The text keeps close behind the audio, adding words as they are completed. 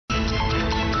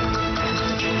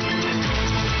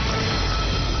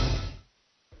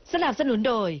สนับสนุน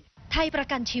โดยไทยประ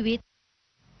กันชีวิต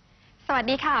สวัส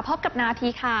ดีค่ะพบกับนาที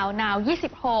ข่าวนาว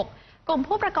26กลุ่ม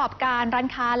ผู้ประกอบการร้าน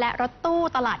ค้าและรถตู้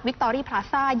ตลาดวิกตอรี่พลา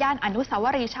ซ่าย่านอนุสาว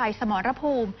รีย์ชัยสมร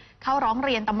ภูมิเข้าร้องเ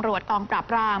รียนตำรวจกองปราบ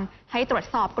ปรามให้ตรวจ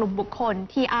สอบกลุ่มบุคคล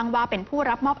ที่อ้างว่าเป็นผู้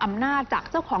รับมอบอำนาจจาก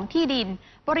เจ้าของที่ดิน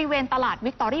บริเวณตลาด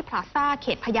วิกตอรี่พลาซ่าเข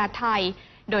ตพญาไท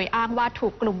โดยอ้างว่าถู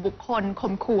กกลุ่มบุคคล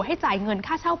ข่มขู่ให้จ่ายเงิน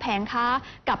ค่าเช่าแผงค้า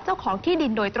กับเจ้าของที่ดิ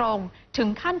นโดยตรงถึง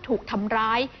ขั้นถูกทำร้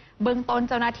ายเบื้องต้น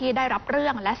เจ้าหน้าที่ได้รับเรื่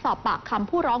องและสอบปากคำ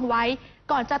ผู้ร้องไว้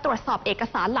ก่อนจะตรวจสอบเอก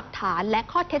สารหลักฐานและ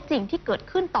ข้อเท็จจริงที่เกิด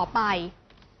ขึ้นต่อไป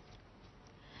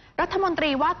รัฐมนต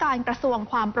รีว่าการกระทรวง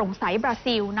ความโปร่งใสบรา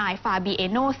ซิลนายฟาบิเอ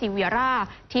โนซิเวียรา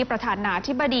ที่ประธานา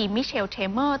ธิบดีมิเชลเท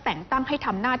เมอร์แต่งตั้งให้ท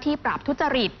ำหน้าที่ปราบทุจ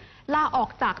ริตลาออก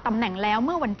จากตำแหน่งแล้วเ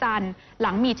มื่อวันจันทร์ห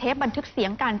ลังมีเทปบันทึกเสีย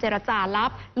งการเจรจาลั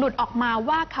บหลุดออกมา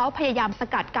ว่าเขาพยายามส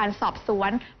กัดการสอบสว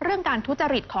นเรื่องการทุจ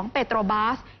ริตของเปโตรบา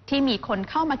สที่มีคน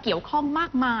เข้ามาเกี่ยวข้องมา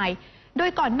กมายโดย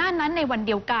ก่อนหน้านั้นในวันเ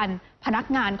ดียวกันพนัก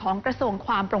งานของกระทรวงค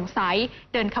วามโปร่งใส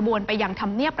เดินขบวนไปยังท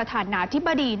ำเนียบประธานาธิบ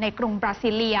ดีในกรุงบรา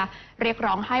ซิเลียเรียก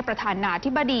ร้องให้ประธานาธิ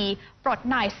บดีปลด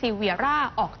นายซิเวียรา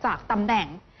ออกจากตำแหน่ง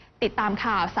ติดตาม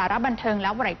ข่าวสาระบันเทิงและ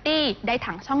วาไรตี้ได้ท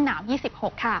างช่องหนาว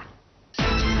26ค่ะ